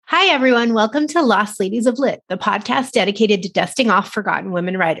Hi, everyone. Welcome to Lost Ladies of Lit, the podcast dedicated to dusting off forgotten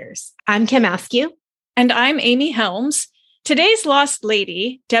women writers. I'm Kim Askew. And I'm Amy Helms. Today's Lost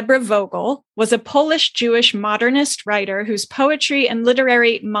Lady, Deborah Vogel, was a Polish-Jewish modernist writer whose poetry and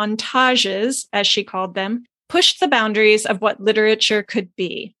literary montages, as she called them, pushed the boundaries of what literature could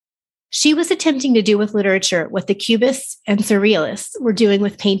be. She was attempting to do with literature what the Cubists and Surrealists were doing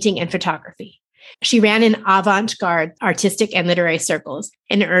with painting and photography. She ran in avant-garde artistic and literary circles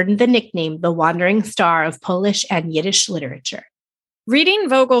and earned the nickname the Wandering Star of Polish and Yiddish literature. Reading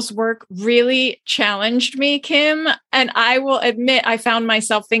Vogel's work really challenged me, Kim, and I will admit I found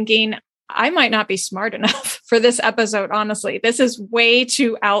myself thinking, I might not be smart enough for this episode, honestly. This is way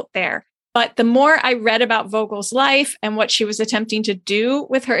too out there. But the more I read about Vogel's life and what she was attempting to do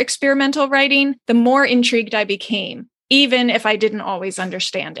with her experimental writing, the more intrigued I became, even if I didn't always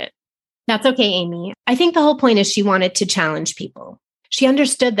understand it. That's okay, Amy. I think the whole point is she wanted to challenge people. She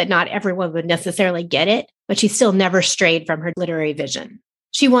understood that not everyone would necessarily get it, but she still never strayed from her literary vision.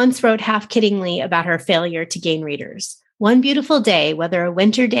 She once wrote half-kiddingly about her failure to gain readers. One beautiful day, whether a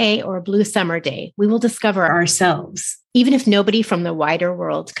winter day or a blue summer day, we will discover ourselves, even if nobody from the wider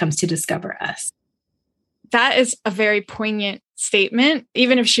world comes to discover us. That is a very poignant statement,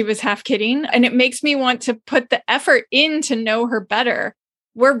 even if she was half kidding. And it makes me want to put the effort in to know her better.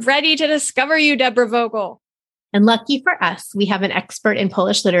 We're ready to discover you, Deborah Vogel. And lucky for us, we have an expert in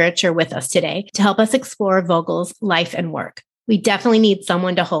Polish literature with us today to help us explore Vogel's life and work. We definitely need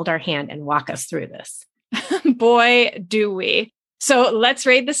someone to hold our hand and walk us through this. Boy, do we. So let's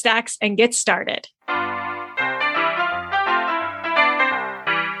raid the stacks and get started.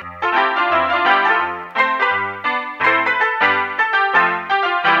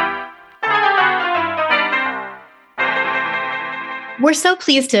 We're so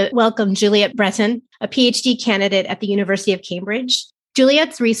pleased to welcome Juliette Breton, a PhD candidate at the University of Cambridge.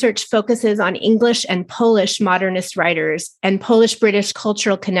 Juliette's research focuses on English and Polish modernist writers and Polish-British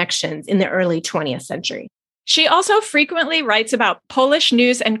cultural connections in the early 20th century. She also frequently writes about Polish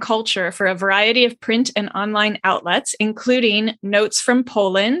news and culture for a variety of print and online outlets, including Notes from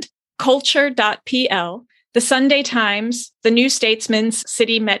Poland, Culture.pl, The Sunday Times, The New Statesman's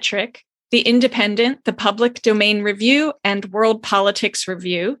City Metric, The Independent, The Public Domain Review, and World Politics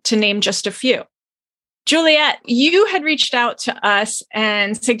Review, to name just a few. Juliette, you had reached out to us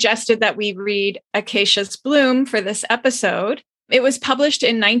and suggested that we read Acacia's Bloom for this episode. It was published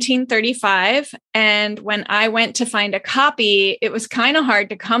in 1935, and when I went to find a copy, it was kind of hard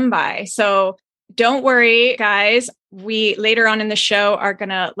to come by. So don't worry, guys. We later on in the show are going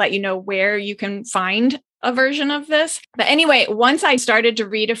to let you know where you can find a version of this. But anyway, once I started to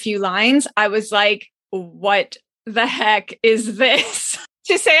read a few lines, I was like, what the heck is this?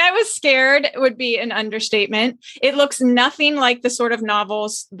 To say I was scared would be an understatement. It looks nothing like the sort of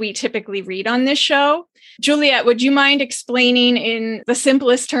novels we typically read on this show. Juliette, would you mind explaining in the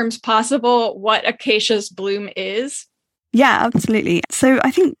simplest terms possible what Acacia's Bloom is? Yeah, absolutely. So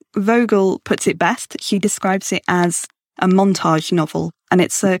I think Vogel puts it best. She describes it as a montage novel, and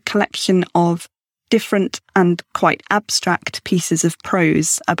it's a collection of different and quite abstract pieces of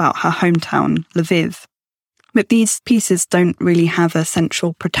prose about her hometown, Lviv. But these pieces don't really have a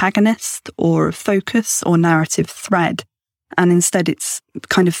central protagonist or focus or narrative thread. And instead it's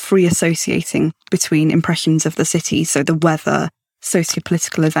kind of free associating between impressions of the city, so the weather,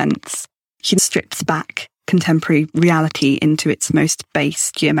 socio-political events. She strips back contemporary reality into its most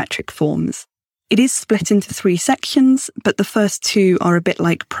base geometric forms. It is split into 3 sections, but the first 2 are a bit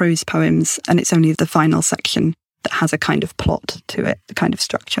like prose poems, and it's only the final section that has a kind of plot to it, a kind of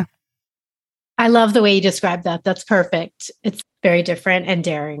structure. I love the way you described that. That's perfect. It's very different and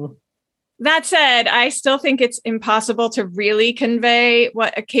daring. That said, I still think it's impossible to really convey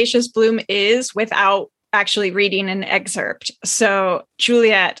what Acacia's Bloom is without actually reading an excerpt. So,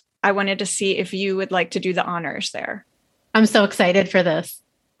 Juliette, I wanted to see if you would like to do the honors there. I'm so excited for this.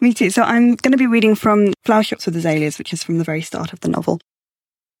 Me too. So I'm going to be reading from Flower Shops with Azaleas, which is from the very start of the novel.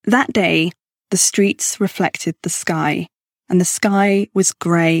 That day, the streets reflected the sky, and the sky was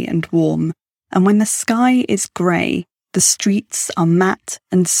grey and warm. And when the sky is grey, the streets are matte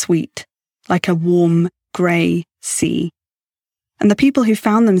and sweet, like a warm, grey sea. And the people who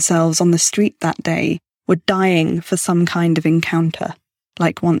found themselves on the street that day were dying for some kind of encounter,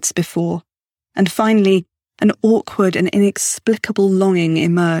 like once before. And finally, an awkward and inexplicable longing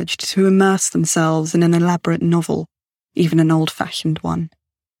emerged to immerse themselves in an elaborate novel, even an old-fashioned one.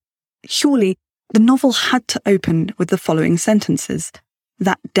 Surely, the novel had to open with the following sentences.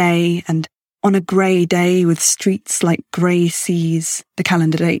 That day, and on a grey day with streets like grey seas, the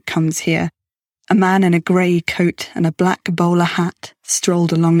calendar date comes here. A man in a grey coat and a black bowler hat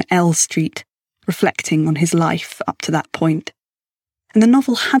strolled along L Street, reflecting on his life up to that point. And the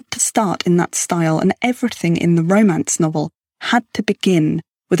novel had to start in that style, and everything in the romance novel had to begin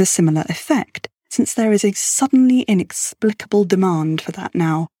with a similar effect, since there is a suddenly inexplicable demand for that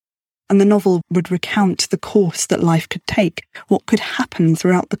now. And the novel would recount the course that life could take, what could happen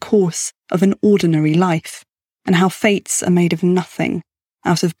throughout the course of an ordinary life, and how fates are made of nothing,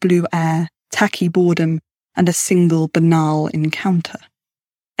 out of blue air, tacky boredom, and a single banal encounter.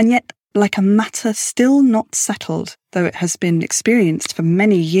 And yet, like a matter still not settled, though it has been experienced for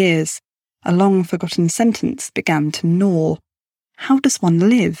many years, a long-forgotten sentence began to gnaw. How does one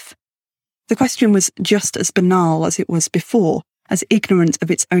live? The question was just as banal as it was before, as ignorant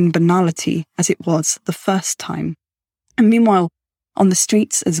of its own banality as it was the first time. And meanwhile, on the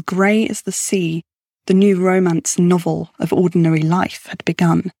streets as grey as the sea, the new romance novel of ordinary life had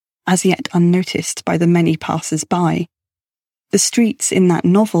begun, as yet unnoticed by the many passers-by. The streets in that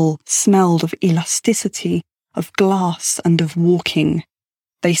novel smelled of elasticity, of glass and of walking.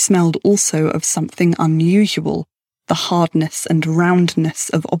 They smelled also of something unusual, the hardness and roundness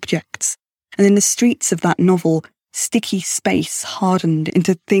of objects. And in the streets of that novel, sticky space hardened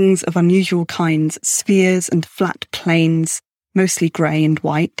into things of unusual kinds, spheres and flat planes, mostly grey and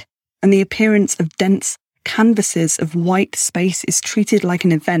white, and the appearance of dense canvases of white space is treated like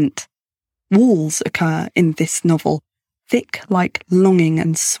an event. Walls occur in this novel, thick like longing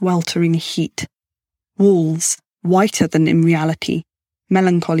and sweltering heat. Walls, whiter than in reality,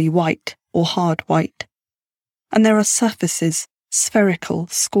 melancholy white or hard white. And there are surfaces, spherical,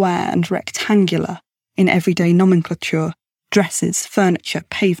 square and rectangular, in everyday nomenclature, dresses, furniture,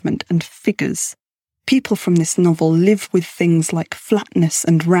 pavement and figures. People from this novel live with things like flatness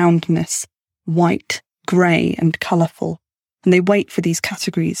and roundness, white, grey and colourful, and they wait for these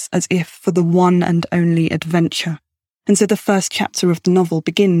categories as if for the one and only adventure. And so the first chapter of the novel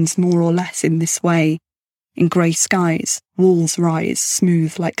begins more or less in this way. In grey skies, walls rise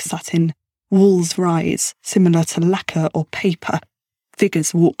smooth like satin, walls rise similar to lacquer or paper.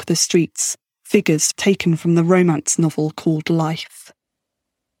 Figures walk the streets, figures taken from the romance novel called Life.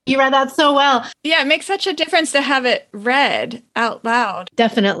 You read that so well. Yeah, it makes such a difference to have it read out loud.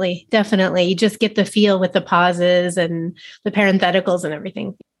 Definitely, definitely. You just get the feel with the pauses and the parentheticals and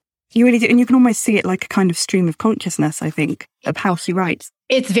everything. You really do. And you can almost see it like a kind of stream of consciousness, I think, of how she writes.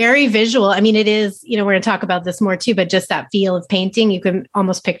 It's very visual. I mean, it is, we're going to talk about this more too, but just that feel of painting, you can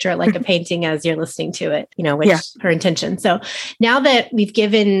almost picture it like a painting as you're listening to it, which is her intention. So now that we've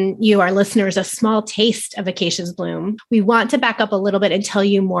given you, our listeners, a small taste of Acacia's Bloom, we want to back up a little bit and tell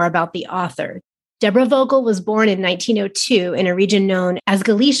you more about the author. Deborah Vogel was born in 1902 in a region known as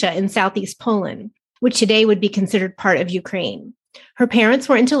Galicia in southeast Poland, which today would be considered part of Ukraine. Her parents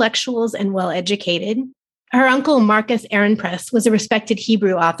were intellectuals and well-educated. Her uncle, Marcus Ehrenpress, was a respected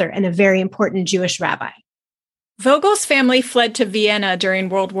Hebrew author and a very important Jewish rabbi. Vogel's family fled to Vienna during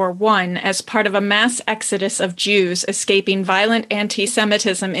World War I as part of a mass exodus of Jews escaping violent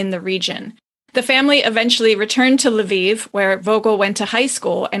anti-Semitism in the region. The family eventually returned to Lviv, where Vogel went to high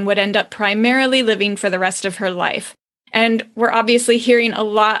school and would end up primarily living for the rest of her life. And we're obviously hearing a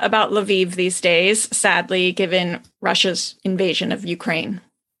lot about Lviv these days, sadly, given Russia's invasion of Ukraine.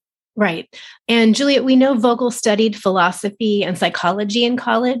 Right. And Juliet, we know Vogel studied philosophy and psychology in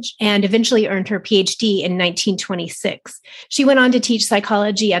college and eventually earned her PhD in 1926. She went on to teach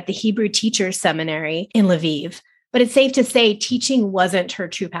psychology at the Hebrew Teachers Seminary in Lviv. But it's safe to say teaching wasn't her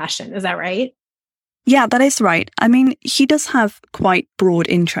true passion. Is that right? Yeah, that is right. I mean, she does have quite broad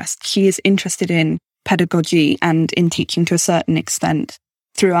interests. She is interested in pedagogy and in teaching to a certain extent.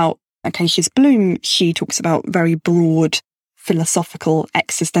 Throughout Acacia's Bloom, she talks about very broad philosophical,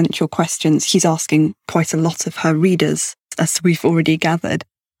 existential questions. She's asking quite a lot of her readers, as we've already gathered.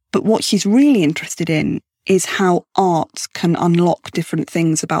 But what she's really interested in is how art can unlock different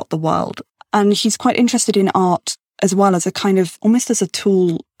things about the world. And she's quite interested in art as well as a kind of, almost as a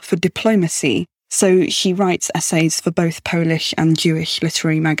tool for diplomacy. So she writes essays for both Polish and Jewish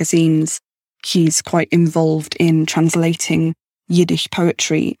literary magazines. She's quite involved in translating Yiddish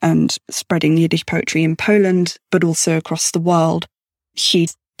poetry and spreading Yiddish poetry in Poland, but also across the world.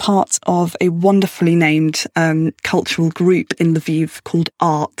 She's part of a wonderfully named cultural group in Lviv called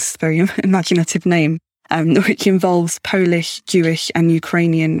Arts, very imaginative name, which involves Polish, Jewish and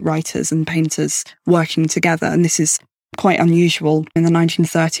Ukrainian writers and painters working together. And this is quite unusual. In the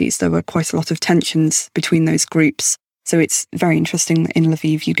 1930s, there were quite a lot of tensions between those groups. So it's very interesting that in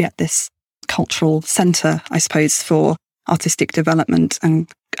Lviv you get this cultural centre, I suppose, for artistic development and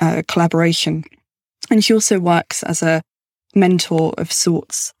collaboration. And she also works as a mentor of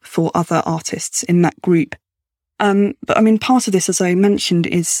sorts for other artists in that group. But I mean, part of this, as I mentioned,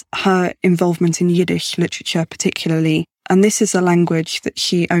 is her involvement in Yiddish literature particularly. And this is a language that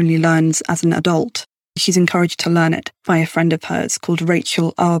she only learns as an adult. She's encouraged to learn it by a friend of hers called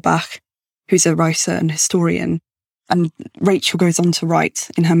Rachel Auerbach, who's a writer and historian. And Rachel goes on to write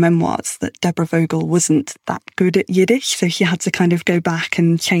in her memoirs that Deborah Vogel wasn't that good at Yiddish, so she had to kind of go back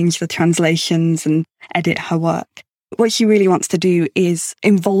and change the translations and edit her work. What she really wants to do is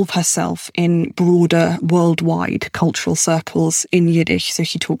involve herself in broader worldwide cultural circles in Yiddish. So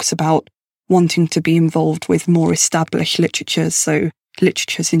she talks about wanting to be involved with more established literatures, so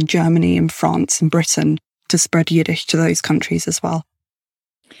literatures in Germany and France and Britain, to spread Yiddish to those countries as well.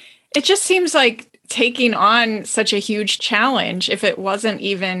 It just seems like taking on such a huge challenge if it wasn't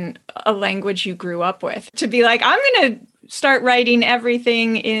even a language you grew up with. To be like, I'm going to start writing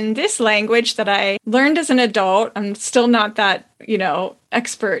everything in this language that I learned as an adult. I'm still not that,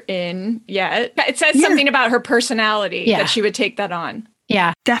 expert in yet. It says something about her personality that she would take that on.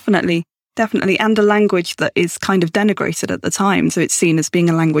 Yeah, definitely. And a language that is kind of denigrated at the time. So it's seen as being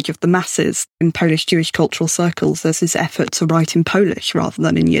a language of the masses. In Polish Jewish cultural circles, there's this effort to write in Polish rather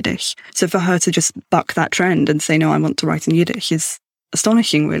than in Yiddish. So for her to just buck that trend and say, no, I want to write in Yiddish is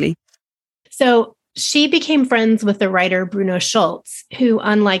astonishing, really. So she became friends with the writer Bruno Schulz, who,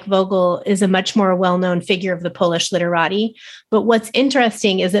 unlike Vogel, is a much more well-known figure of the Polish literati. But what's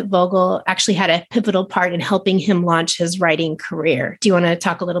interesting is that Vogel actually had a pivotal part in helping him launch his writing career. Do you want to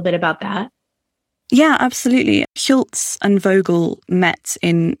talk a little bit about that? Yeah, absolutely. Schulz and Vogel met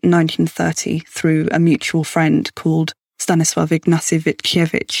in 1930 through a mutual friend called Stanisław Ignacy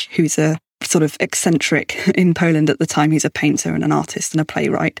Witkiewicz, who's a sort of eccentric in Poland at the time. He's a painter and an artist and a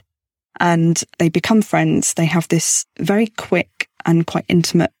playwright. And they become friends. They have this very quick and quite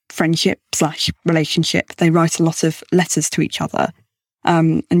intimate friendship/relationship. They write a lot of letters to each other.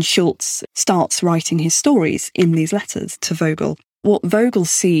 And Schulz starts writing his stories in these letters to Vogel. What Vogel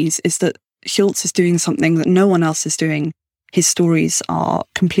sees is that Schulz is doing something that no one else is doing. His stories are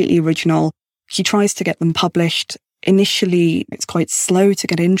completely original. He tries to get them published. Initially, it's quite slow to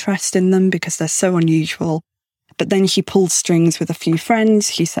get interest in them because they're so unusual. But then he pulls strings with a few friends.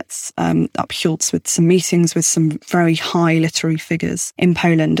 He sets up Schulz with some meetings with some very high literary figures in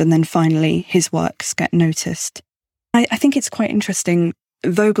Poland. And then finally, his works get noticed. I think it's quite interesting.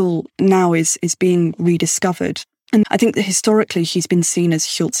 Vogel now is being rediscovered. And I think that historically she's been seen as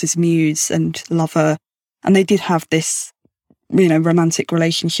Schulz's muse and lover. And they did have this, romantic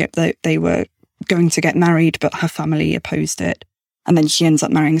relationship that they were going to get married, but her family opposed it. And then she ends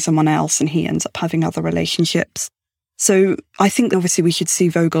up marrying someone else and he ends up having other relationships. So I think obviously we should see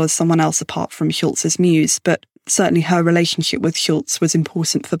Vogel as someone else apart from Schulz's muse, but certainly her relationship with Schulz was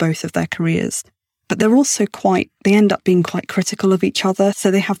important for both of their careers. But they're also they end up being quite critical of each other. So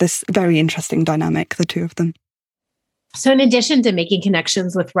they have this very interesting dynamic, the two of them. So in addition to making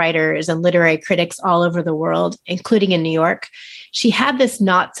connections with writers and literary critics all over the world, including in New York, she had this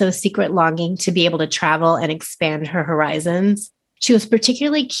not so secret longing to be able to travel and expand her horizons. She was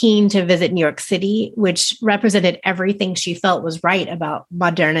particularly keen to visit New York City, which represented everything she felt was right about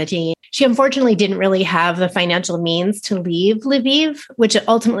modernity. She unfortunately didn't really have the financial means to leave Lviv, which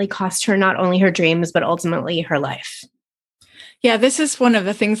ultimately cost her not only her dreams, but ultimately her life. Yeah, this is one of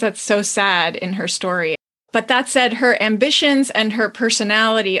the things that's so sad in her story. But that said, her ambitions and her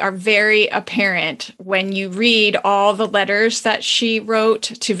personality are very apparent when you read all the letters that she wrote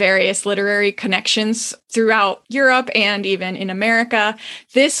to various literary connections throughout Europe and even in America.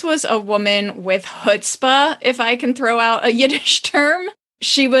 This was a woman with chutzpah, if I can throw out a Yiddish term.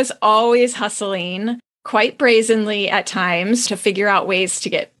 She was always hustling, quite brazenly at times, to figure out ways to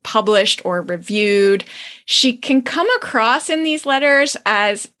get published or reviewed. She can come across in these letters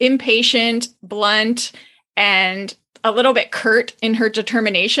as impatient, blunt, and a little bit curt in her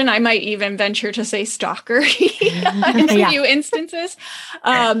determination. I might even venture to say stalkery in a few instances.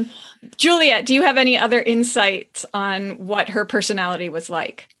 Juliet, do you have any other insights on what her personality was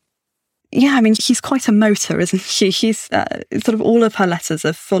like? Yeah, I mean, she's quite a motor, isn't she? She's sort of all of her letters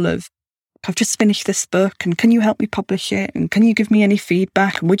are full of, I've just finished this book and can you help me publish it? And can you give me any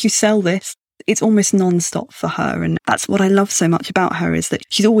feedback? And would you sell this? It's almost non-stop for her. And that's what I love so much about her, is that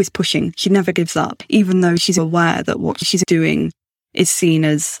she's always pushing. She never gives up, even though she's aware that what she's doing is seen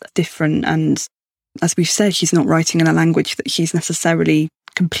as different. And as we've said, she's not writing in a language that she's necessarily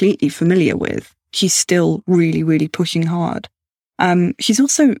completely familiar with. She's still really, really pushing hard. She's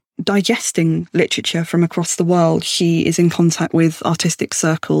also digesting literature from across the world. She is in contact with artistic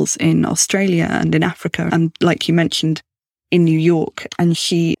circles in Australia and in Africa. And like you mentioned, in New York, and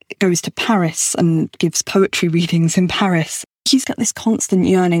she goes to Paris and gives poetry readings in Paris. She's got this constant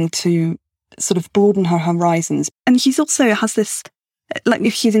yearning to sort of broaden her horizons. And she's also has this, like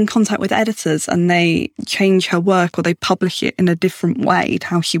if she's in contact with editors and they change her work or they publish it in a different way to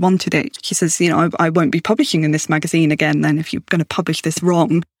how she wanted it, she says, I won't be publishing in this magazine again then if you're going to publish this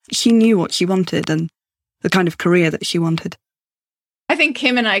wrong. She knew what she wanted and the kind of career that she wanted. I think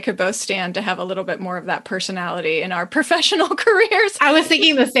Kim and I could both stand to have a little bit more of that personality in our professional careers. I was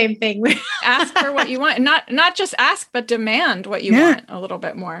thinking the same thing. Ask for what you want. Not just ask, but demand what you want a little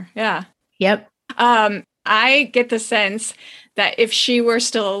bit more. Yeah. Yep. I get the sense that if she were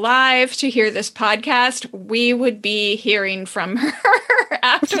still alive to hear this podcast, we would be hearing from her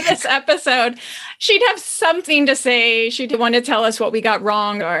after this episode. She'd have something to say. She'd want to tell us what we got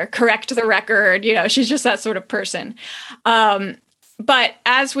wrong or correct the record. She's just that sort of person. But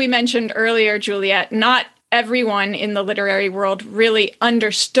as we mentioned earlier, Juliet, not everyone in the literary world really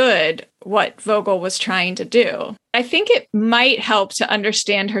understood what Vogel was trying to do. I think it might help to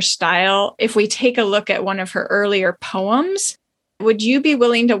understand her style if we take a look at one of her earlier poems. Would you be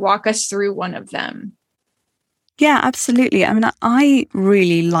willing to walk us through one of them? Yeah, absolutely. I mean, I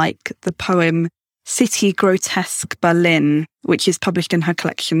really like the poem City Grotesque Berlin, which is published in her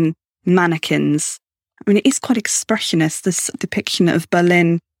collection Mannequins. I mean, it is quite expressionist, this depiction of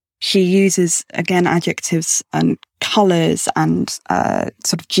Berlin. She uses, again, adjectives and colours and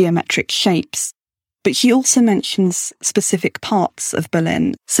sort of geometric shapes. But she also mentions specific parts of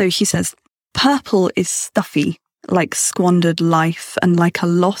Berlin. So she says, purple is stuffy, like squandered life and like a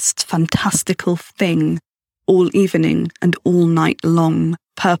lost, fantastical thing. All evening and all night long,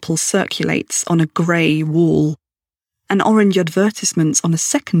 purple circulates on a grey wall. And orange advertisements on a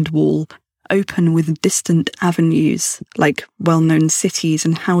second wall open with distant avenues, like well-known cities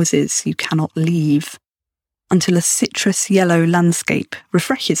and houses you cannot leave, until a citrus yellow landscape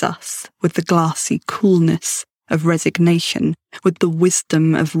refreshes us with the glassy coolness of resignation, with the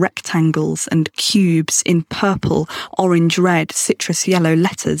wisdom of rectangles and cubes in purple, orange, red, citrus yellow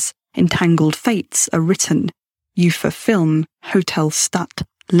letters. Entangled fates are written. Ufer Film, Hotel Stadt,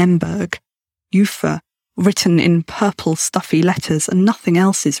 Lemberg. Ufer, written in purple stuffy letters, and nothing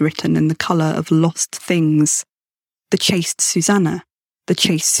else is written in the colour of lost things. The chaste Susanna, the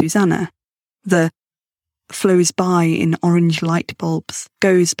chaste Susanna. The flows by in orange light bulbs,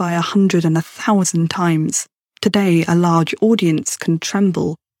 goes by 100 and 1,000 times. Today a large audience can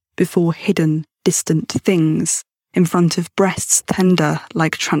tremble before hidden, distant things, in front of breasts tender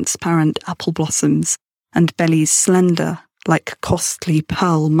like transparent apple blossoms, and bellies slender like costly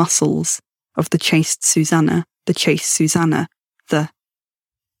pearl muscles of the chaste Susanna, the chaste Susanna, the...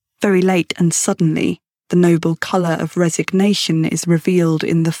 Very late and suddenly, the noble colour of resignation is revealed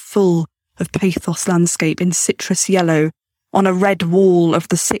in the full of pathos landscape in citrus yellow, on a red wall of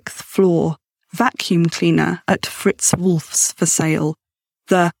the 6th floor, vacuum cleaner at Fritz Wolf's for sale,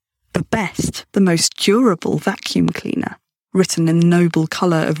 the best, the most durable vacuum cleaner, written in noble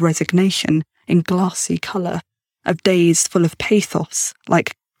colour of resignation, in glassy colour, of days full of pathos,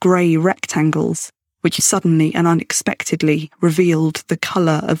 like grey rectangles, which suddenly and unexpectedly revealed the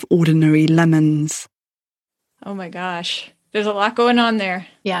colour of ordinary lemons. Oh my gosh. There's a lot going on there.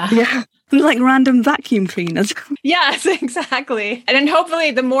 Yeah. Like random vacuum cleaners. Yes, exactly. And then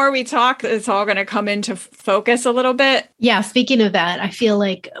hopefully the more we talk, it's all going to come into focus a little bit. Yeah. Speaking of that, I feel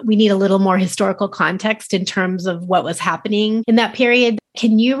like we need a little more historical context in terms of what was happening in that period.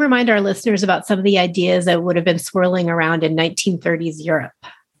 Can you remind our listeners about some of the ideas that would have been swirling around in 1930s Europe?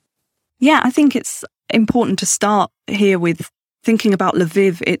 Yeah, I think it's important to start here with thinking about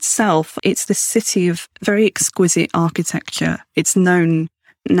Lviv itself. It's this city of very exquisite architecture. It's known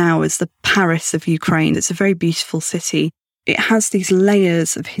now as the Paris of Ukraine. It's a very beautiful city. It has these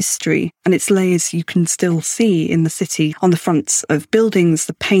layers of history, and it's layers you can still see in the city. On the fronts of buildings,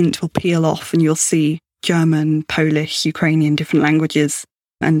 the paint will peel off and you'll see German, Polish, Ukrainian, different languages,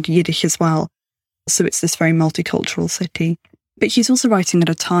 and Yiddish as well. So it's this very multicultural city. But she's also writing at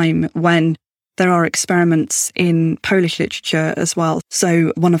a time when there are experiments in Polish literature as well.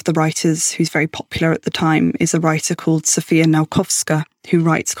 So one of the writers who's very popular at the time is a writer called Sofia Naukowska, who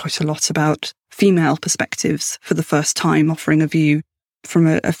writes quite a lot about female perspectives for the first time, offering a view from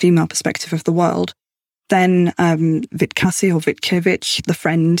a female perspective of the world. Then Witkiewicz, the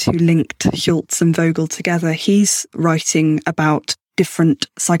friend who linked Schultz and Vogel together, he's writing about different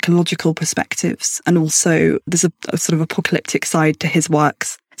psychological perspectives. And also there's a sort of apocalyptic side to his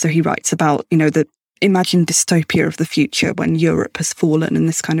works. So he writes about, the imagined dystopia of the future when Europe has fallen and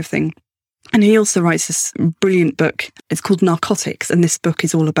this kind of thing. And he also writes this brilliant book. It's called Narcotics. And this book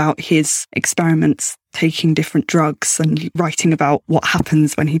is all about his experiments taking different drugs and writing about what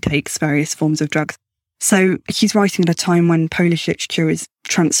happens when he takes various forms of drugs. So he's writing at a time when Polish literature is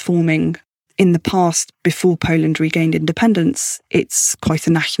transforming. In the past, before Poland regained independence, it's quite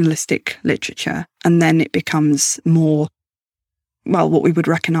a nationalistic literature. And then it becomes more, well, what we would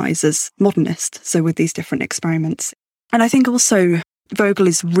recognise as modernist. So with these different experiments. And I think also Vogel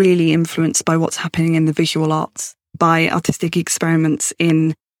is really influenced by what's happening in the visual arts, by artistic experiments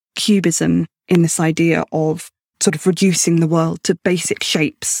in cubism, in this idea of sort of reducing the world to basic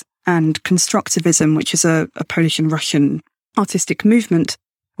shapes, and constructivism, which is a Polish and Russian artistic movement,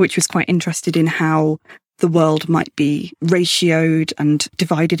 which was quite interested in how the world might be ratioed and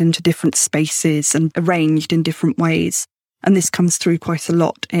divided into different spaces and arranged in different ways. And this comes through quite a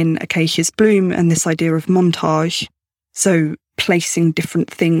lot in Acacia's Bloom and this idea of montage. So placing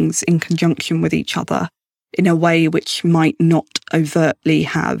different things in conjunction with each other in a way which might not overtly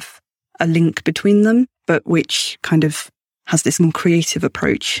have a link between them, but which kind of has this more creative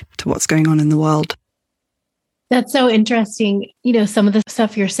approach to what's going on in the world. That's so interesting. You know, some of the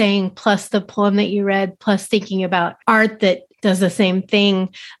stuff you're saying, plus the poem that you read, plus thinking about art that does the same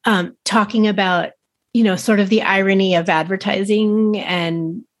thing, talking about, you know, sort of the irony of advertising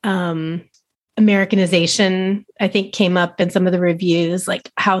and Americanization, I think came up in some of the reviews,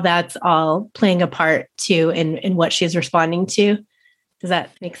 like how that's all playing a part too in what she's responding to. Does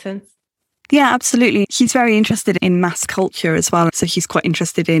that make sense? Yeah, absolutely. He's very interested in mass culture as well. So he's quite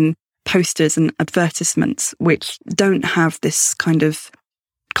interested in posters and advertisements, which don't have this kind of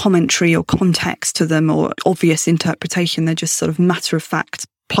commentary or context to them or obvious interpretation. They're just sort of matter of fact,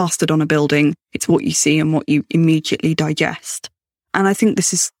 plastered on a building. It's what you see and what you immediately digest. And I think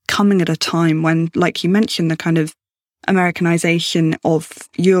this is coming at a time when, like you mentioned, the kind of Americanization of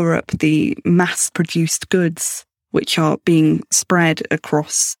Europe, the mass-produced goods, which are being spread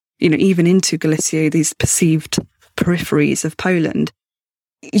across, you know, even into Galicia, these perceived peripheries of Poland.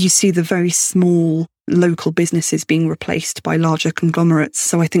 You see the very small local businesses being replaced by larger conglomerates.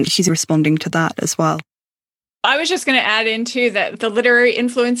 So I think she's responding to that as well. I was just going to add into that the literary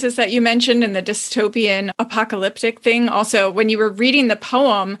influences that you mentioned and the dystopian apocalyptic thing. Also, when you were reading the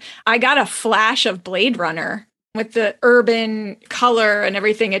poem, I got a flash of Blade Runner with the urban color and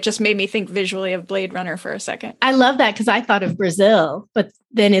everything. It just made me think visually of Blade Runner for a second. I love that because I thought of Brazil, but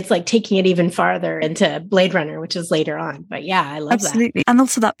then it's like taking it even farther into Blade Runner, which is later on. But yeah, I love Absolutely. And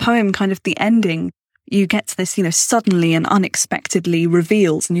also that poem, kind of the ending, you get to this, you know, suddenly and unexpectedly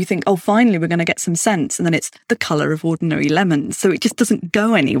reveals and you think, oh, finally, we're going to get some sense. And then it's the color of ordinary lemons. So it just doesn't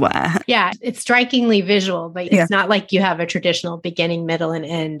go anywhere. Yeah, it's strikingly visual, but it's not like you have a traditional beginning, middle, and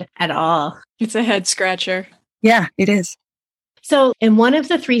end at all. It's a head scratcher. Yeah, it is. So in one of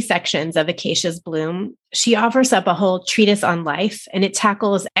the 3 sections of Acacia's Bloom, she offers up a whole treatise on life, and it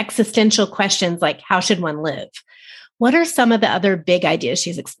tackles existential questions like, how should one live? What are some of the other big ideas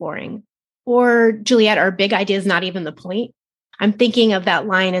she's exploring? Or, Juliet, are big ideas not even the point? I'm thinking of that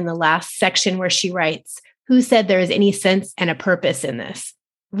line in the last section where she writes, who said there is any sense and a purpose in this?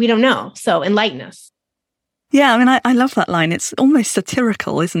 We don't know, so enlighten us. Yeah, I mean, I love that line. It's almost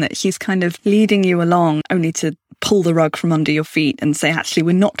satirical, isn't it? She's kind of leading you along only to pull the rug from under your feet and say, actually,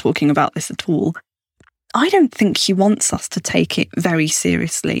 we're not talking about this at all. I don't think she wants us to take it very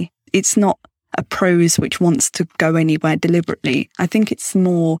seriously. It's not a prose which wants to go anywhere deliberately. I think it's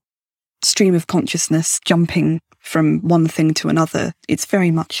more stream of consciousness jumping from one thing to another. It's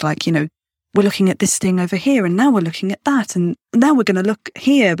very much like, you know, we're looking at this thing over here and now we're looking at that and now we're going to look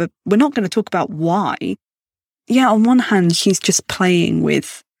here, but we're not going to talk about why. Yeah, on one hand, she's just playing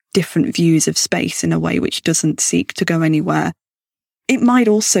with different views of space in a way which doesn't seek to go anywhere. It might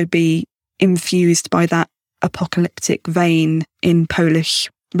also be infused by that apocalyptic vein in Polish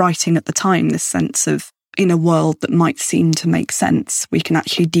writing at the time, this sense of, in a world that might seem to make sense, we can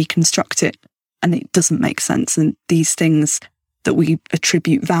actually deconstruct it and it doesn't make sense. And these things that we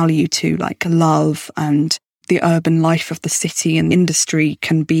attribute value to, like love and the urban life of the city and industry,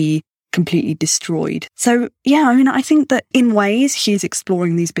 can be completely destroyed. So, yeah, I mean, I think that in ways she's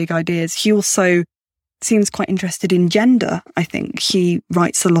exploring these big ideas. She also seems quite interested in gender, I think. She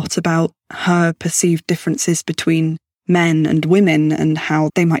writes a lot about her perceived differences between men and women and how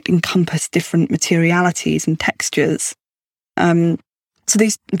they might encompass different materialities and textures. So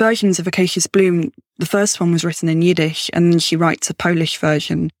these versions of Acacia's Bloom, the first one was written in Yiddish, and then she writes a Polish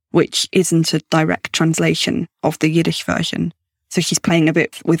version, which isn't a direct translation of the Yiddish version. So she's playing a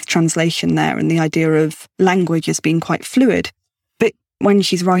bit with translation there and the idea of language as being quite fluid. But when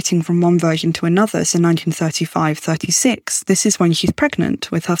she's writing from one version to another, so 1935-36, this is when she's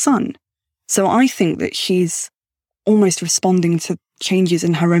pregnant with her son. So I think that she's almost responding to changes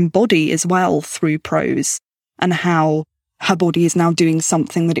in her own body as well through prose, and how her body is now doing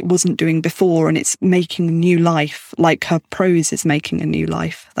something that it wasn't doing before, and it's making a new life, like her prose is making a new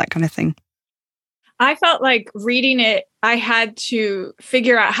life, that kind of thing. I felt like reading it, I had to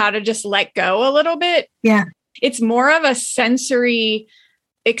figure out how to just let go a little bit. Yeah. It's more of a sensory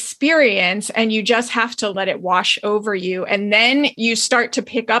experience, and you just have to let it wash over you. And then you start to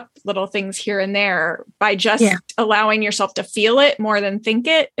pick up little things here and there by just allowing yourself to feel it more than think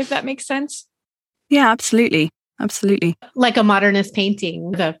it, if that makes sense. Yeah, absolutely. Absolutely. Like a modernist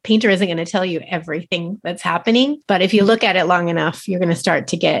painting, the painter isn't going to tell you everything that's happening. But if you look at it long enough, you're going to start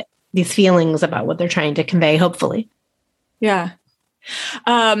to get these feelings about what they're trying to convey, hopefully. Yeah.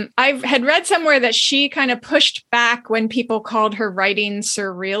 I had read somewhere that she kind of pushed back when people called her writing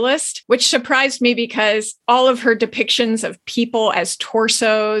surrealist, which surprised me because all of her depictions of people as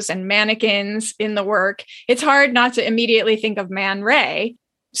torsos and mannequins in the work, it's hard not to immediately think of Man Ray.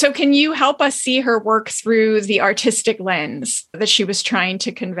 So can you help us see her work through the artistic lens that she was trying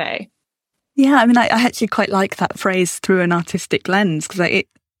to convey? Yeah, I mean, I actually quite like that phrase, through an artistic lens, because it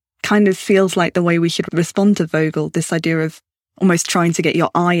kind of feels like the way we should respond to Vogel, this idea of almost trying to get your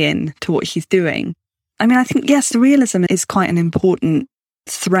eye in to what she's doing. I mean, I think, yes, surrealism is quite an important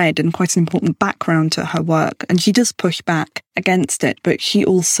thread and quite an important background to her work. And she does push back against it, but she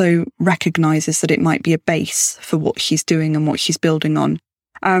also recognises that it might be a base for what she's doing and what she's building on.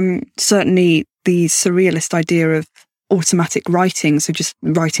 Certainly the surrealist idea of automatic writing, so just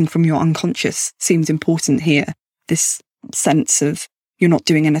writing from your unconscious, seems important here. This sense of you're not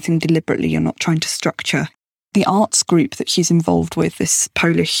doing anything deliberately, you're not trying to structure. The arts group that she's involved with, this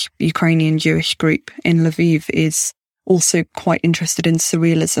Polish, Ukrainian Jewish group in Lviv, is also quite interested in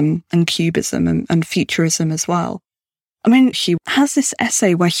surrealism and cubism and futurism as well. I mean, she has this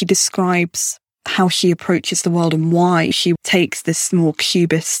essay where she describes how she approaches the world and why she takes this more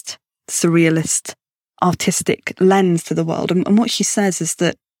cubist, surrealist, artistic lens to the world. And what she says is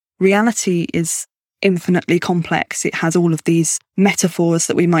that reality is infinitely complex. It has all of these metaphors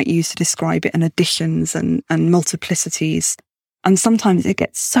that we might use to describe it, and additions and multiplicities. And sometimes it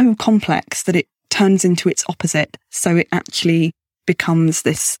gets so complex that it turns into its opposite. So it actually becomes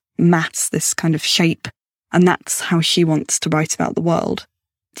this mass, this kind of shape. And that's how she wants to write about the world.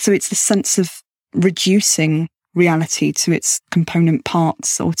 So it's this sense of reducing reality to its component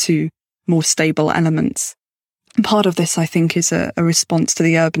parts or to more stable elements. And part of this, I think, is a response to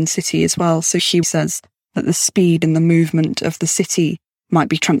the urban city as well. So she says that the speed and the movement of the city might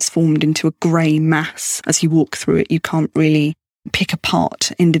be transformed into a grey mass. As you walk through it, you can't really pick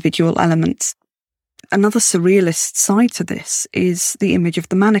apart individual elements. Another surrealist side to this is the image of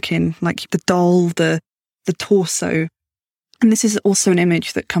the mannequin, like the doll, the torso. And this is also an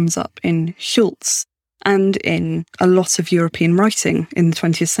image that comes up in Schultz and in a lot of European writing in the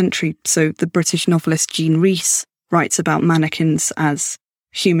 20th century. So the British novelist Jean Rhys writes about mannequins as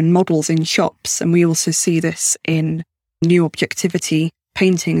human models in shops. And we also see this in New Objectivity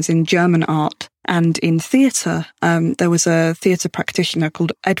paintings in German art and in theatre. There was a theatre practitioner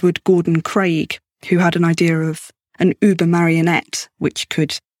called Edward Gordon Craig who had an idea of an uber marionette, which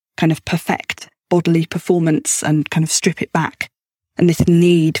could kind of perfect bodily performance and kind of strip it back. And this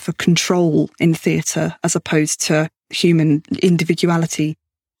need for control in theatre as opposed to human individuality.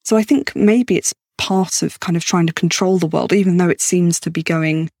 So I think maybe it's part of kind of trying to control the world, even though it seems to be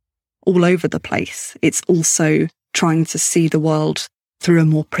going all over the place. It's also trying to see the world through a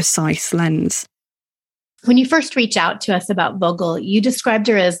more precise lens. When you first reached out to us about Vogel, you described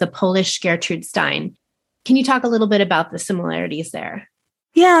her as the Polish Gertrude Stein. Can you talk a little bit about the similarities there?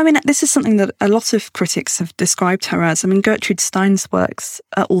 Yeah, I mean, this is something that a lot of critics have described her as. I mean, Gertrude Stein's works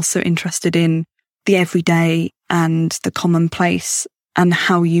are also interested in the everyday and the commonplace and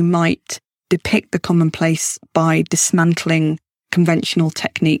how you might depict the commonplace by dismantling conventional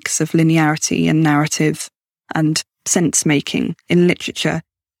techniques of linearity and narrative and sense-making in literature.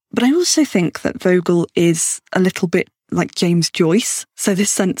 But I also think that Vogel is a little bit like James Joyce. So this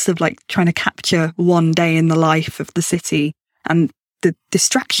sense of like trying to capture one day in the life of the city and the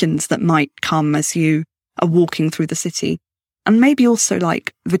distractions that might come as you are walking through the city. And maybe also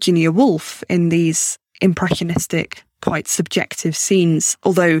like Virginia Woolf in these impressionistic, quite subjective scenes.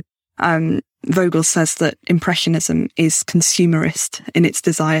 Although Vogel says that Impressionism is consumerist in its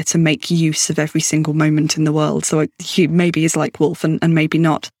desire to make use of every single moment in the world. So he maybe is like Woolf and maybe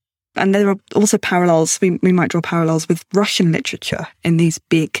not. And there are also parallels, we might draw parallels with Russian literature in these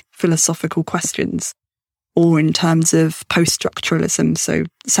big philosophical questions, or in terms of post-structuralism. So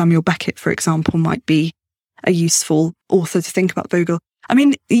Samuel Beckett, for example, might be a useful author to think about Vogel. I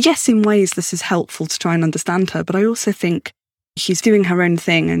mean, yes, in ways this is helpful to try and understand her, but I also think She's doing her own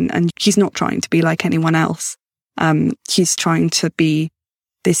thing and she's not trying to be like anyone else. She's trying to be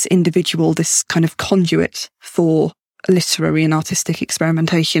this individual, this kind of conduit for literary and artistic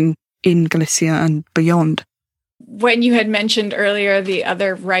experimentation in Galicia and beyond. When you had mentioned earlier the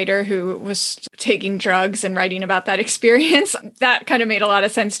other writer who was taking drugs and writing about that experience, that kind of made a lot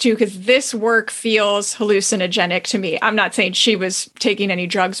of sense too, because this work feels hallucinogenic to me. I'm not saying she was taking any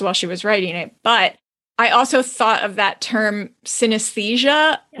drugs while she was writing it, but I also thought of that term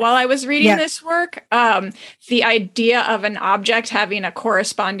synesthesia while I was reading this work. The idea of an object having a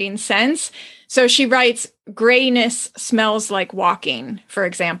corresponding sense. So she writes, grayness smells like walking, for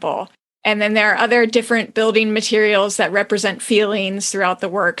example. And then there are other different building materials that represent feelings throughout the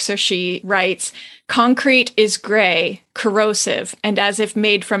work. So she writes, concrete is gray, corrosive, and as if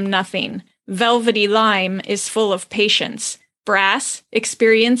made from nothing. Velvety lime is full of patience. Brass,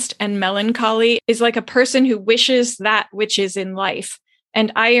 experienced and melancholy, is like a person who wishes that which is in life.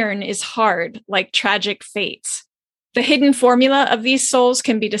 And iron is hard, like tragic fates. The hidden formula of these souls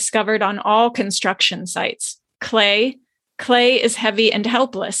can be discovered on all construction sites. Clay is heavy and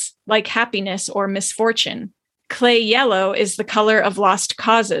helpless, like happiness or misfortune. Clay yellow is the color of lost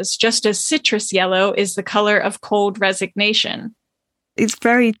causes, just as citrus yellow is the color of cold resignation. It's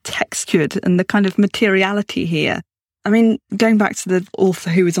very textured, and the kind of materiality here. I mean, going back to the author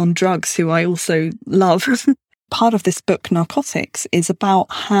who is on drugs, who I also love, part of this book, Narcotics, is about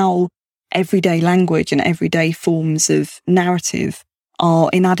how everyday language and everyday forms of narrative are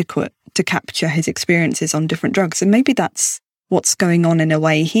inadequate to capture his experiences on different drugs. And maybe that's what's going on in a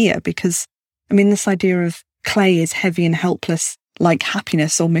way here, because, I mean, this idea of clay is heavy and helpless like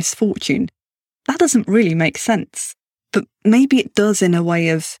happiness or misfortune, that doesn't really make sense. But maybe it does in a way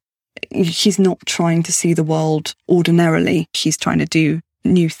of she's not trying to see the world ordinarily. She's trying to do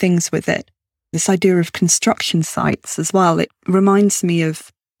new things with it. This idea of construction sites as well, it reminds me of,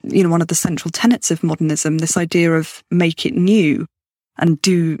 one of the central tenets of modernism, this idea of make it new and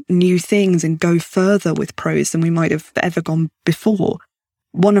do new things and go further with prose than we might have ever gone before.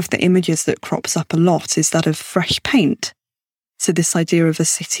 One of the images that crops up a lot is that of fresh paint. So this idea of a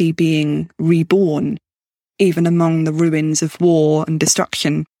city being reborn, even among the ruins of war and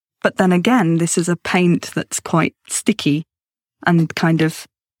destruction. But then again, this is a paint that's quite sticky and kind of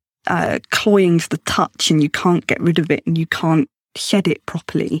cloying to the touch, and you can't get rid of it and you can't shed it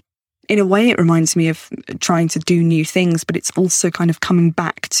properly. In a way, it reminds me of trying to do new things, but it's also kind of coming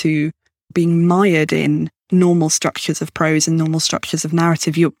back to being mired in normal structures of prose and normal structures of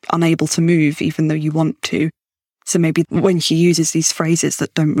narrative. You're unable to move even though you want to. So maybe when she uses these phrases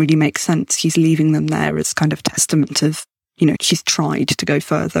that don't really make sense, she's leaving them there as kind of testament of, she's tried to go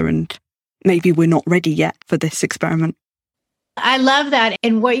further and maybe we're not ready yet for this experiment. I love that.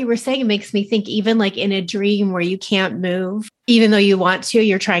 And what you were saying makes me think, even like in a dream where you can't move, even though you want to,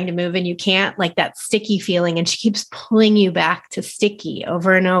 you're trying to move and you can't, like that sticky feeling. And she keeps pulling you back to sticky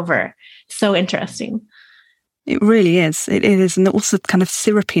over and over. So interesting. It really is. It is. And also kind of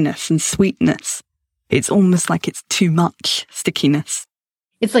syrupiness and sweetness. It's almost like it's too much stickiness.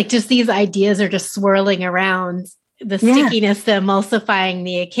 It's like just these ideas are just swirling around. The stickiness, the emulsifying,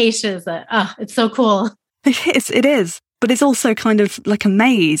 the acacias. It's so cool. It is. But it's also kind of like a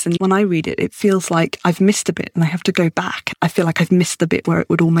maze. And when I read it, it feels like I've missed a bit and I have to go back. I feel like I've missed the bit where it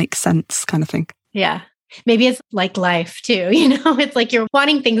would all make sense, kind of thing. Yeah. Maybe it's like life too. It's like you're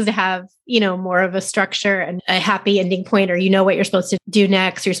wanting things to have, more of a structure and a happy ending point, or what you're supposed to do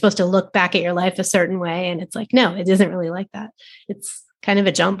next. You're supposed to look back at your life a certain way. And it's like, no, it isn't really like that. It's kind of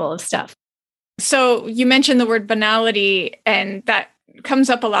a jumble of stuff. So you mentioned the word banality, and that comes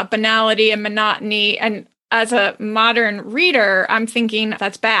up a lot, banality and monotony. And as a modern reader, I'm thinking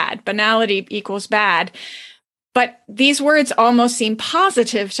that's bad. Banality equals bad. But these words almost seem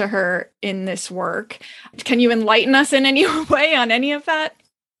positive to her in this work. Can you enlighten us in any way on any of that?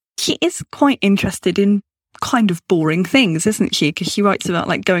 She is quite interested in kind of boring things, isn't she? Because she writes about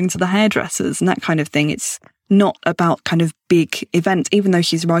like going to the hairdressers and that kind of thing. It's not about kind of big events, even though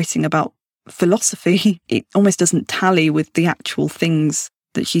she's writing about philosophy. It almost doesn't tally with the actual things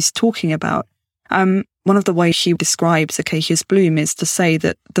that she's talking about. One of the ways she describes Acacia's bloom is to say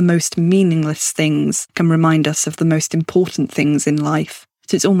that the most meaningless things can remind us of the most important things in life.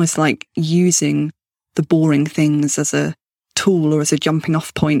 So it's almost like using the boring things as a tool or as a jumping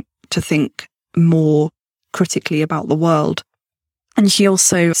off point to think more critically about the world. And she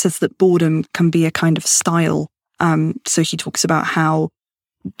also says that boredom can be a kind of style. So she talks about how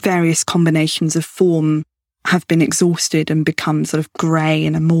various combinations of form have been exhausted and become sort of grey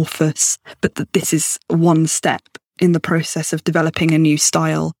and amorphous, but that this is one step in the process of developing a new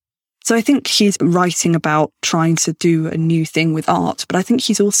style. So I think he's writing about trying to do a new thing with art, but I think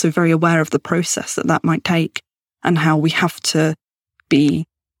he's also very aware of the process that might take and how we have to be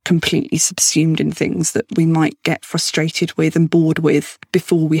completely subsumed in things that we might get frustrated with and bored with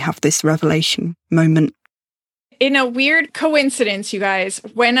before we have this revelation moment. In a weird coincidence, you guys,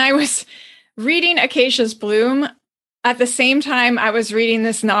 when I was reading Acacia's Bloom, at the same time I was reading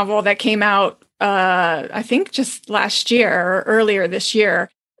this novel that came out, I think just last year or earlier this year,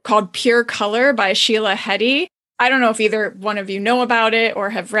 called Pure Color by Sheila Heti. I don't know if either one of you know about it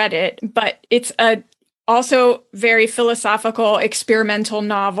or have read it, but it's a also very philosophical, experimental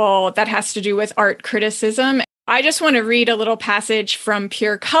novel that has to do with art criticism. I just want to read a little passage from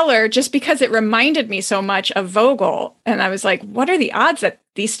Pure Color just because it reminded me so much of Vogel. And I was like, what are the odds that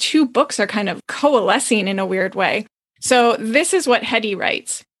these two books are kind of coalescing in a weird way? So this is what Heti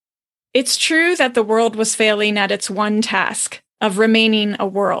writes. It's true that the world was failing at its one task of remaining a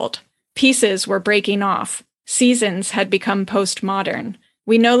world. Pieces were breaking off. Seasons had become postmodern.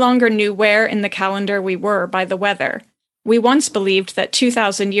 We no longer knew where in the calendar we were by the weather. We once believed that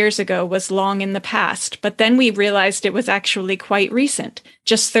 2,000 years ago was long in the past, but then we realized it was actually quite recent,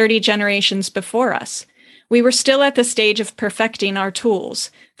 just 30 generations before us. We were still at the stage of perfecting our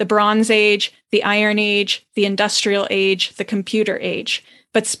tools, the Bronze Age, the Iron Age, the Industrial Age, the Computer Age.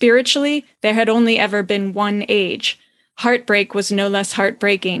 But spiritually, there had only ever been one age. Heartbreak was no less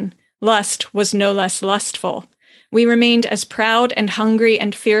heartbreaking. Lust was no less lustful. We remained as proud and hungry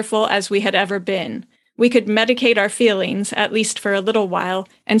and fearful as we had ever been. We could medicate our feelings, at least for a little while,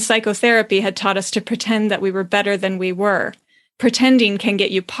 and psychotherapy had taught us to pretend that we were better than we were. Pretending can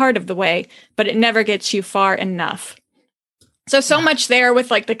get you part of the way, but it never gets you far enough. So much there with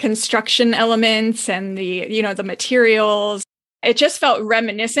like the construction elements and the materials. It just felt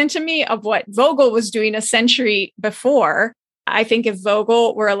reminiscent to me of what Vogel was doing a century before. I think if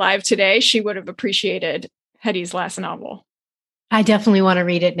Vogel were alive today, she would have appreciated Heti's last novel. I definitely want to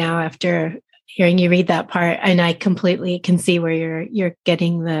read it now after hearing you read that part. And I completely can see where you're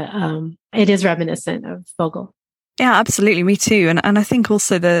getting it is reminiscent of Vogel. Yeah, absolutely. Me too. And I think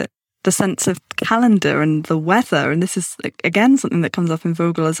also the sense of calendar and the weather, and this is again something that comes up in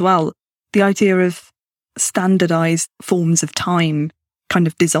Vogel as well, the idea of standardized forms of time kind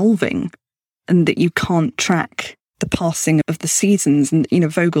of dissolving and that you can't track the passing of the seasons. And,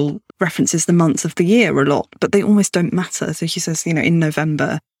 Vogel references the months of the year a lot, but they almost don't matter. So she says, in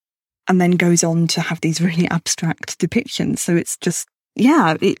November, and then goes on to have these really abstract depictions. So it's just,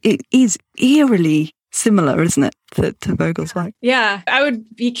 it is eerily similar, isn't it, to Vogel's work? Yeah, I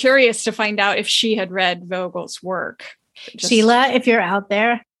would be curious to find out if she had read Vogel's work. Sheila, if you're out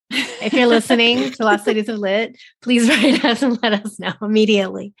there, if you're listening to Lost Ladies of Lit, please write us and let us know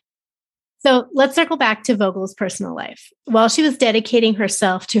immediately. So let's circle back to Vogel's personal life. While she was dedicating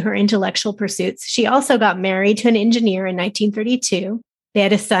herself to her intellectual pursuits, she also got married to an engineer in 1932. They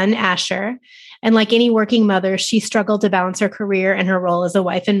had a son, Asher. And like any working mother, she struggled to balance her career and her role as a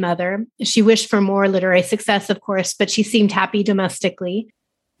wife and mother. She wished for more literary success, of course, but she seemed happy domestically.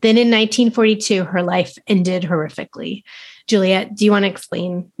 Then in 1942, her life ended horrifically. Juliet, do you want to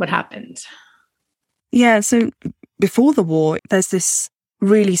explain what happened? Yeah, so before the war, there's this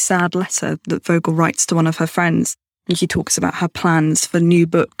really sad letter that Vogel writes to one of her friends. And she talks about her plans for new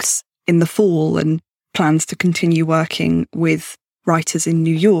books in the fall and plans to continue working with writers in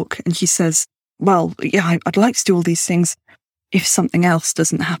New York. And she says, well, yeah, I'd like to do all these things if something else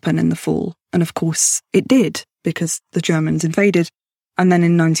doesn't happen in the fall. And of course it did, because the Germans invaded. And then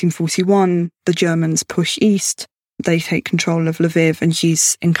in 1941, the Germans push east. They take control of Lviv and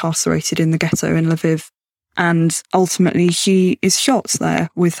she's incarcerated in the ghetto in Lviv. And ultimately she is shot there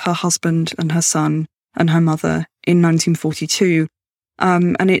with her husband and her son and her mother in 1942.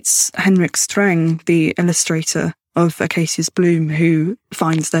 And it's Henrik Streng, the illustrator of Acacia's Bloom, who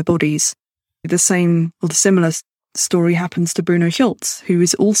finds their bodies. The same or the similar story happens to Bruno Schultz, who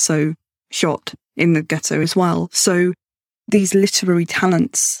is also shot in the ghetto as well. So these literary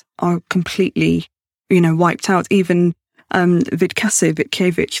talents are completely, wiped out. Even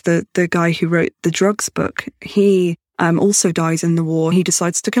Vitkiewicz, the guy who wrote the drugs book, he also dies in the war. He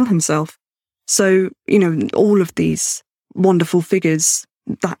decides to kill himself. So, all of these wonderful figures,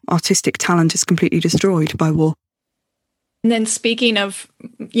 that artistic talent is completely destroyed by war. And then speaking of,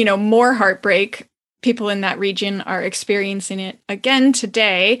 more heartbreak, people in that region are experiencing it again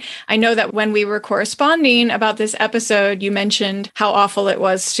today. I know that when we were corresponding about this episode, you mentioned how awful it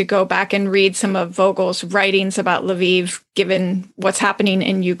was to go back and read some of Vogel's writings about Lviv, given what's happening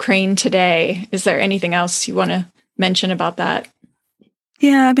in Ukraine today. Is there anything else you want to mention about that?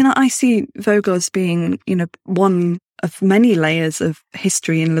 Yeah, I see Vogel as being, one of many layers of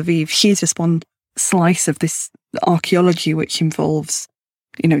history in Lviv. She's just one slice of this archaeology, which involves,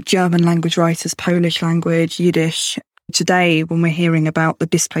 German language writers, Polish language, Yiddish. Today, when we're hearing about the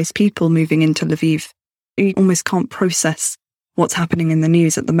displaced people moving into Lviv, you almost can't process what's happening in the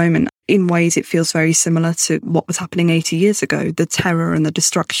news at the moment. In ways, it feels very similar to what was happening 80 years ago, the terror and the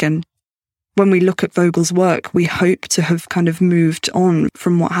destruction. When we look at Vogel's work, we hope to have kind of moved on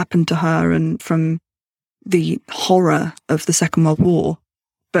from what happened to her and from the horror of the Second World War.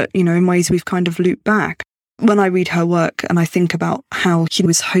 But, in ways we've kind of looped back. When I read her work and I think about how she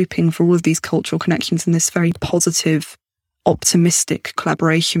was hoping for all of these cultural connections and this very positive, optimistic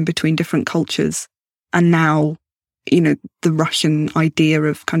collaboration between different cultures, and now, the Russian idea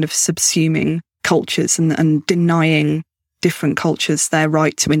of kind of subsuming cultures and denying different cultures their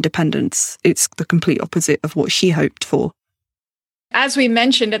right to independence, it's the complete opposite of what she hoped for. As we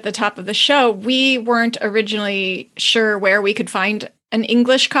mentioned at the top of the show, we weren't originally sure where we could find an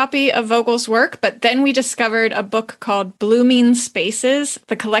English copy of Vogel's work, but then we discovered a book called Blooming Spaces,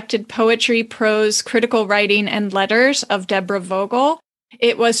 the collected poetry, prose, critical writing, and letters of Deborah Vogel.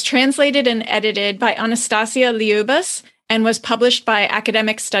 It was translated and edited by Anastasia Liubas and was published by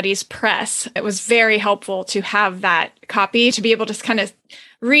Academic Studies Press. It was very helpful to have that copy, to be able to kind of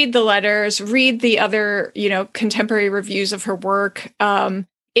read the letters, read the other, contemporary reviews of her work.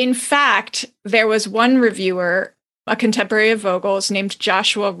 In fact, there was one reviewer, a contemporary of Vogel's named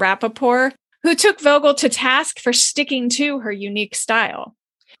Joshua Rappaport, who took Vogel to task for sticking to her unique style.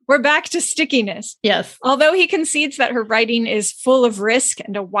 We're back to stickiness. Yes. Although he concedes that her writing is full of risk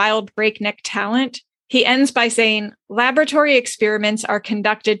and a wild breakneck talent, he ends by saying, laboratory experiments are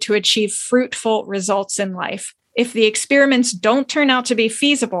conducted to achieve fruitful results in life. If the experiments don't turn out to be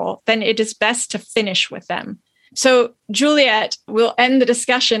feasible, then it is best to finish with them. So, Juliet, we'll end the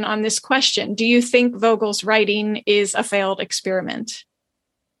discussion on this question. Do you think Vogel's writing is a failed experiment?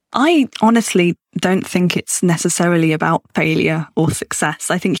 I honestly don't think it's necessarily about failure or success.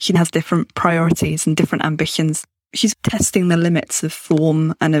 I think she has different priorities and different ambitions. She's testing the limits of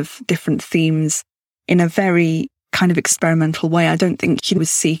form and of different themes in a very kind of experimental way. I don't think she was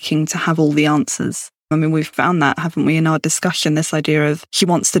seeking to have all the answers. I mean, we've found that, haven't we, in our discussion, this idea of she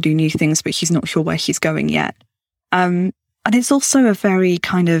wants to do new things, but she's not sure where she's going yet. And it's also a very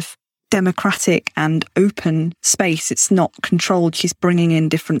kind of democratic and open space. It's not controlled. She's bringing in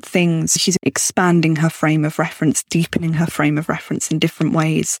different things. She's expanding her frame of reference, deepening her frame of reference in different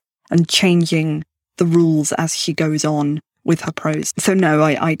ways and changing the rules as she goes on with her prose. So no,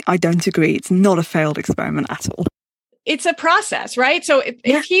 I don't agree. It's not a failed experiment at all. It's a process, right? So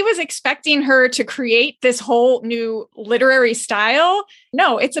if he was expecting her to create this whole new literary style,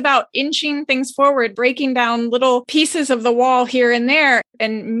 no, it's about inching things forward, breaking down little pieces of the wall here and there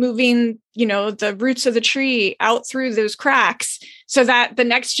and moving, the roots of the tree out through those cracks so that the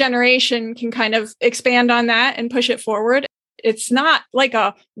next generation can kind of expand on that and push it forward. It's not like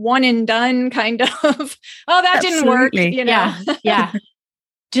a one and done kind of, oh, that didn't work. Yeah.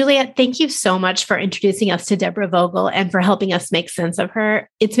 Juliet, thank you so much for introducing us to Deborah Vogel and for helping us make sense of her.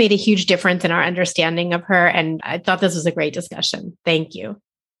 It's made a huge difference in our understanding of her, and I thought this was a great discussion. Thank you.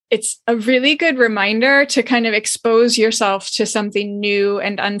 It's a really good reminder to kind of expose yourself to something new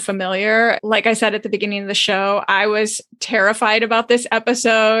and unfamiliar. Like I said at the beginning of the show, I was terrified about this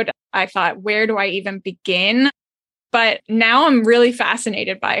episode. I thought, where do I even begin? But now I'm really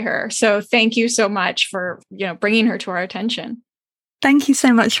fascinated by her. So thank you so much for, bringing her to our attention. Thank you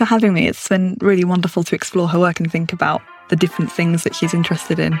so much for having me. It's been really wonderful to explore her work and think about the different things that she's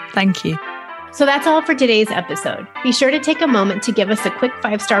interested in. Thank you. So that's all for today's episode. Be sure to take a moment to give us a quick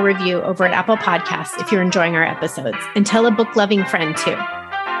 5-star review over at Apple Podcasts if you're enjoying our episodes, and tell a book-loving friend too.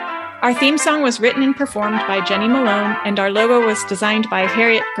 Our theme song was written and performed by Jenny Malone, and our logo was designed by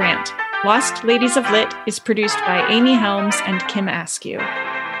Harriet Grant. Lost Ladies of Lit is produced by Amy Helms and Kim Askew.